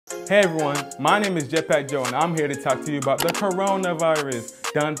Hey everyone, my name is Jetpack Joe and I'm here to talk to you about the coronavirus.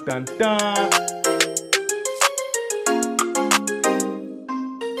 Dun dun dun!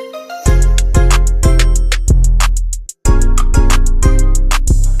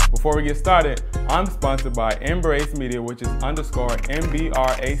 Before we get started, I'm sponsored by Embrace Media, which is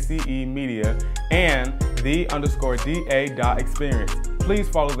 _MBRACE Media and the_DA.experience. Please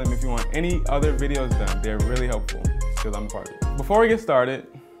follow them if you want any other videos done. They're really helpful because I'm a part of it. Before we get started,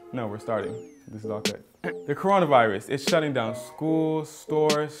 no, we're starting. This is all cut. The coronavirus, it's shutting down schools,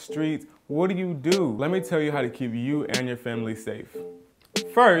 stores, streets. What do you do? Let me tell you how to keep you and your family safe.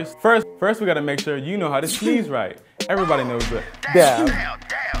 First, we gotta make sure you know how to sneeze right. Everybody knows that.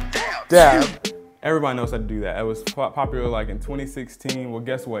 Dab. Everybody knows how to do that. It was popular like in 2016. Well,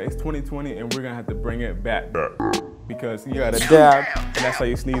 guess what? It's 2020 and we're gonna have to bring it back. Because you gotta dab, and that's how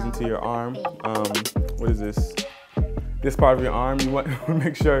you sneeze into your arm. What is this? This part of your arm, you want to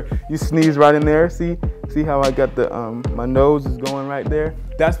make sure you sneeze right in there. See how I got the, my nose is going right there?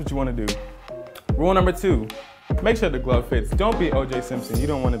 That's what you wanna do. Rule number 2, make sure the glove fits. Don't be O.J. Simpson, you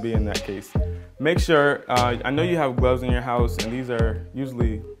don't wanna be in that case. Make sure, I know you have gloves in your house and these are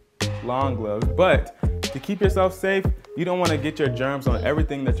usually long gloves, but to keep yourself safe, you don't wanna get your germs on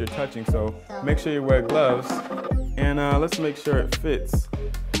everything that you're touching, so make sure you wear gloves. And let's make sure it fits.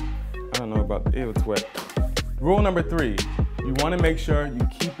 I don't know about, it's wet. Rule number 3, you want to make sure you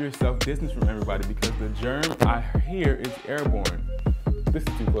keep yourself distance from everybody because the germ I hear is airborne. This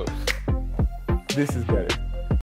is too close. This is better.